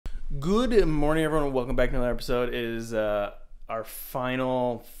Good morning, everyone. Welcome back to another episode. It is our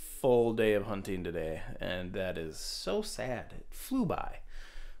final full day of hunting today, and that is so sad. It flew by,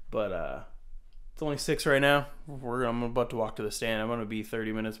 but it's only 6 right now. I'm about to walk to the stand. I'm going to be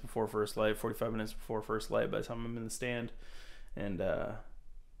 30 minutes before first light, 45 minutes before first light by the time I'm in the stand, and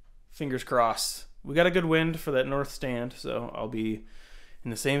fingers crossed. We got a good wind for that north stand, so I'll be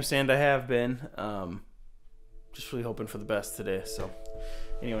in the same stand I have been. Just really hoping for the best today. So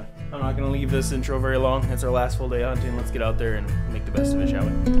anyway, I'm not going to leave this intro very long. It's our last full day hunting. Let's get out there and make the best of it, shall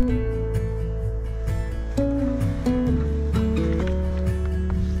we?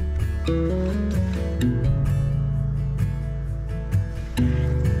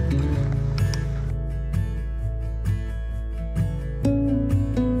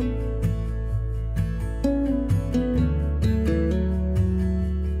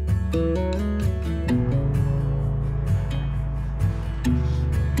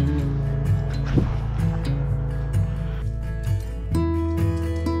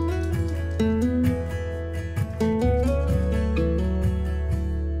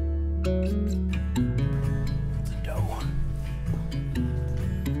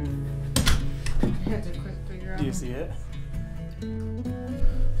 Do you see it?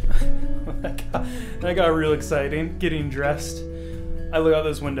 That got real exciting. Getting dressed. I look out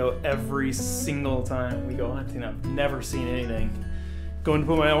this window every single time we go hunting. I've never seen anything. Going to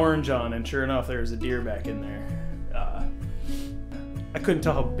put my orange on, and sure enough, there's a deer back in there. I couldn't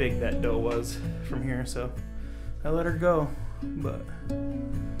tell how big that doe was from here, so I let her go. But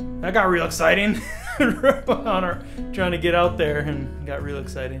that got real exciting. On her, trying to get out there, and got real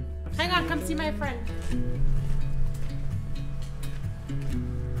exciting. Hang on, come see my friend.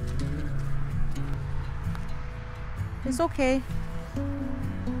 It's okay.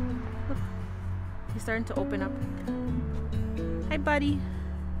 Look, he's starting to open up. Hi, buddy.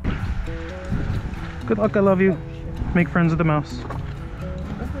 Good luck, I love you. Make friends with the mouse.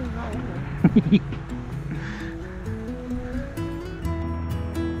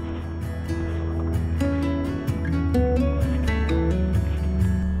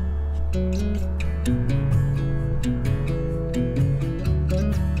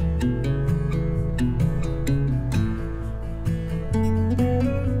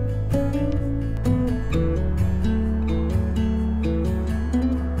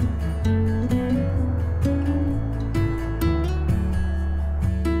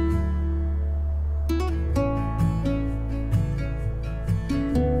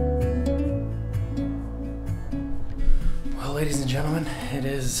 Ladies and gentlemen, it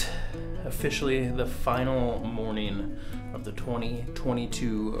is officially the final morning of the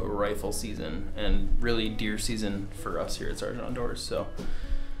 2022 rifle season, and really deer season for us here at Sgtoutdoors. So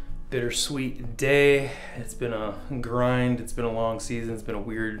bittersweet day. It's been a grind. It's been a long season. It's been a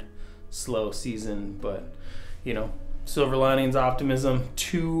weird, slow season, but you know, silver linings, optimism.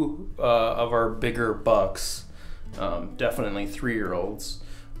 Two of our bigger bucks, definitely 3-year-olds,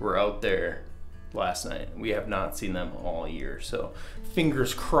 were out there last night. We have not seen them all year, so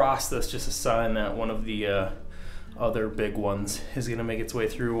fingers crossed that's just a sign that one of the other big ones is gonna make its way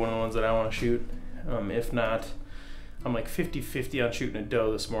through, one of the ones that I want to shoot. If not, I'm like 50-50 on shooting a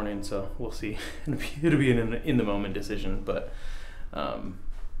doe this morning, so we'll see. It'll be an in the moment decision, but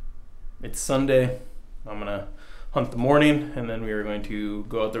it's Sunday. I'm gonna hunt the morning, and then we are going to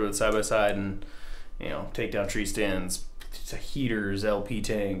go out there with side by side and, you know, take down tree stands, heaters, LP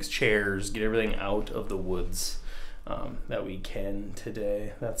tanks, chairs, get everything out of the woods that we can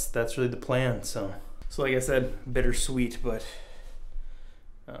today. That's really the plan. So like I said, bittersweet, but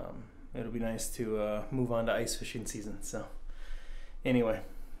it'll be nice to move on to ice fishing season. So anyway,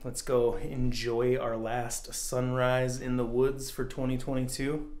 let's go enjoy our last sunrise in the woods for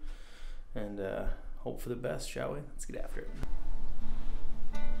 2022 and hope for the best, shall we? Let's get after it.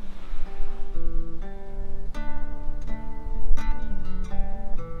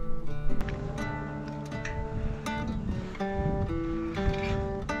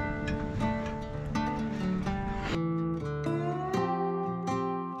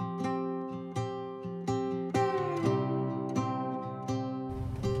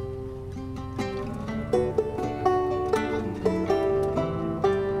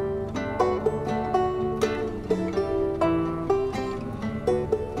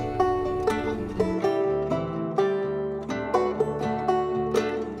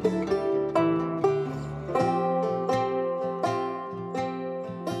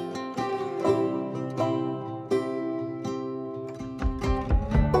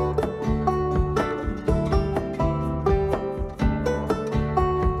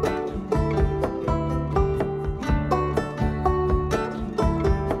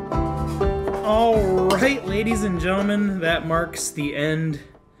 All right, ladies and gentlemen, that marks the end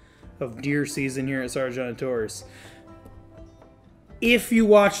of deer season here at Sgtoutdoors. If you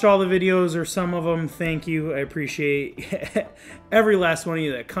watched all the videos or some of them, thank you. I appreciate every last one of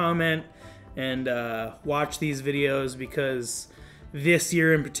you that comment and watch these videos, because this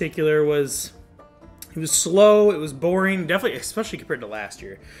year in particular was slow, it was boring, definitely, especially compared to last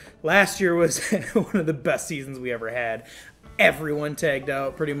year. Last year was one of the best seasons we ever had. Everyone tagged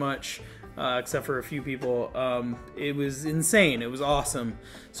out pretty much, except for a few people. It was insane. It was awesome.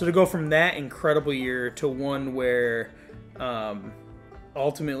 So to go from that incredible year to one where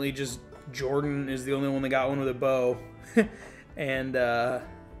ultimately just Jordan is the only one that got one with a bow and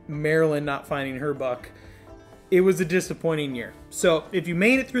Marilyn not finding her buck, it was a disappointing year. So if you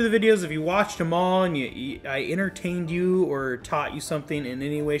made it through the videos, if you watched them all and I entertained you or taught you something in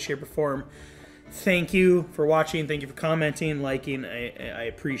any way, shape, or form, thank you for watching. Thank you for commenting, liking. I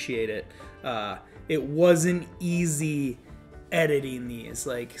appreciate it. It wasn't easy editing these.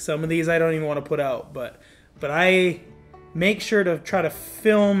 Like, some of these I don't even want to put out, but I make sure to try to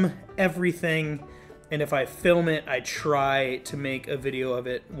film everything, and if I film it, I try to make a video of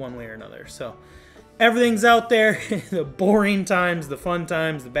it one way or another. So everything's out there. The boring times, the fun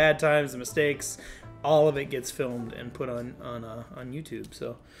times, the bad times, the mistakes, all of it gets filmed and put on YouTube.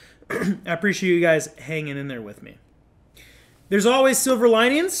 So I appreciate you guys hanging in there with me. There's always silver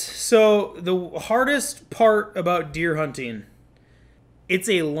linings. So the hardest part about deer hunting, it's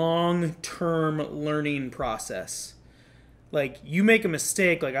a long-term learning process. Like, you make a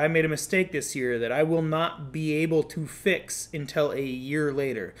mistake, like I made a mistake this year that I will not be able to fix until a year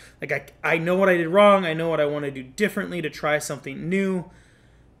later. Like, I know what I did wrong, I know what I want to do differently to try something new,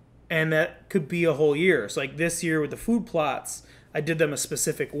 and that could be a whole year. So like this year with the food plots, I did them a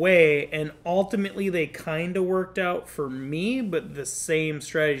specific way, and ultimately they kind of worked out for me, but the same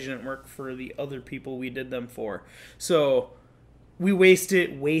strategy didn't work for the other people we did them for. So we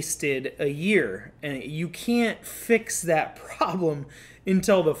wasted a year, and you can't fix that problem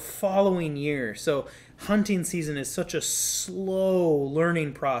until the following year. So hunting season is such a slow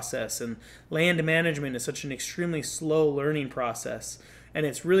learning process, and land management is such an extremely slow learning process. And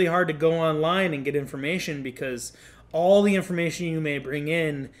it's really hard to go online and get information, because all the information you may bring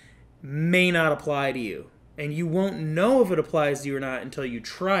in may not apply to you. And you won't know if it applies to you or not until you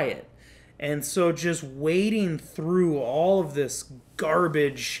try it. And so just wading through all of this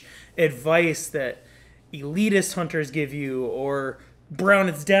garbage advice that elitist hunters give you, or brown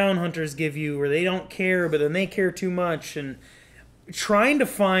it's down hunters give you, where they don't care, but then they care too much, and trying to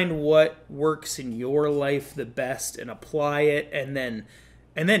find what works in your life the best and apply it, and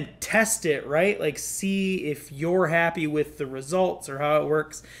then test it, right? Like, see if you're happy with the results or how it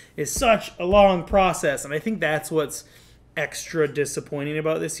works, is such a long process. And I think that's what's extra disappointing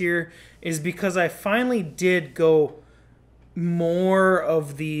about this year, is because I finally did go more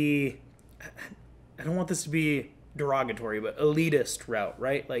of the, I don't want this to be derogatory, but elitist route,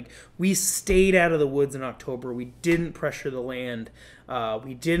 right? Like, we stayed out of the woods in October. We didn't pressure the land.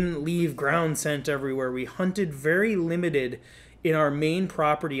 We didn't leave ground scent everywhere. We hunted very limited in our main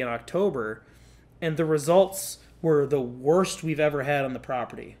property in October, and the results were the worst we've ever had on the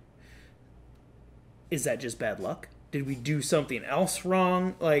property. Is that just bad luck? Did we do something else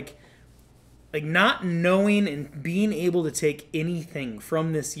wrong? Like not knowing and being able to take anything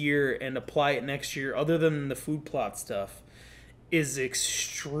from this year and apply it next year other than the food plot stuff is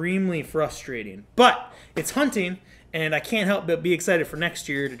extremely frustrating. But it's hunting, and I can't help but be excited for next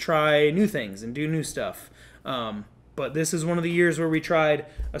year to try new things and do new stuff. But this is one of the years where we tried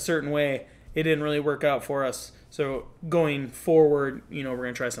a certain way. It didn't really work out for us. So going forward, we're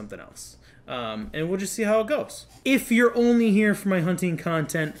going to try something else. And we'll just see how it goes. If you're only here for my hunting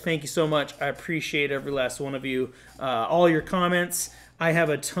content, thank you so much. I appreciate every last one of you. All your comments. I have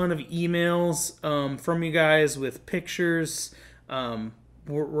a ton of emails from you guys with pictures.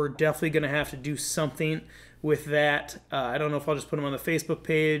 We're definitely going to have to do something with that. I don't know if I'll just put them on the Facebook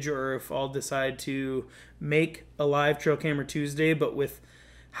page or if I'll decide to make a live Trail Camera Tuesday, but with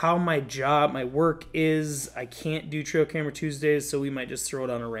how my work is, I can't do Trail Camera Tuesdays, so we might just throw it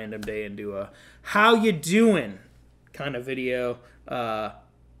on a random day and do a how you doing kind of video,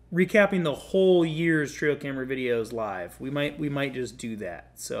 recapping the whole year's trail camera videos live. We might just do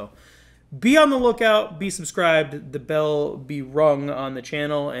that. So be on the lookout, be subscribed, the bell be rung on the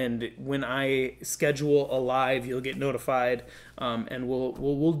channel, and when I schedule a live, you'll get notified, and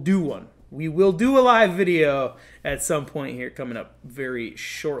we'll do one. We will do a live video at some point here coming up very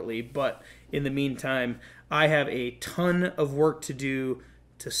shortly, but in the meantime, I have a ton of work to do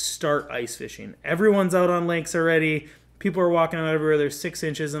to start ice fishing. Everyone's out on lakes already. People are walking out everywhere. There's 6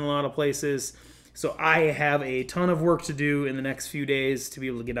 inches in a lot of places. So I have a ton of work to do in the next few days to be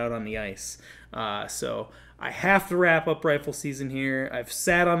able to get out on the ice. So I have to wrap up rifle season here. I've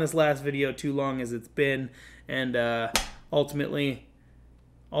sat on this last video too long as it's been, and ultimately,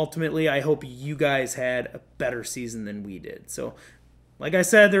 I hope you guys had a better season than we did. So, like I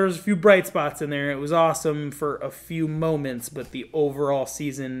said, there was a few bright spots in there. It was awesome for a few moments, but the overall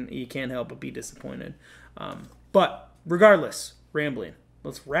season, you can't help but be disappointed. But regardless, rambling.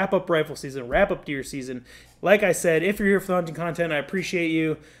 Let's wrap up rifle season, wrap up deer season. Like I said, if you're here for the hunting content, I appreciate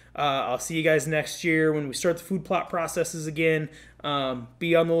you. I'll see you guys next year when we start the food plot processes again.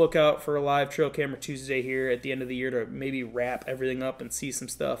 Be on the lookout for a live Trail Camera Tuesday here at the end of the year to maybe wrap everything up and see some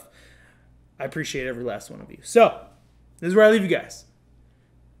stuff. I appreciate every last one of you. So, this is where I leave you guys.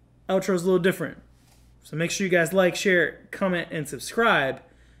 Outro's a little different. So make sure you guys like, share, comment, and subscribe.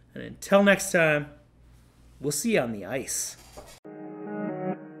 And until next time, we'll see you on the ice.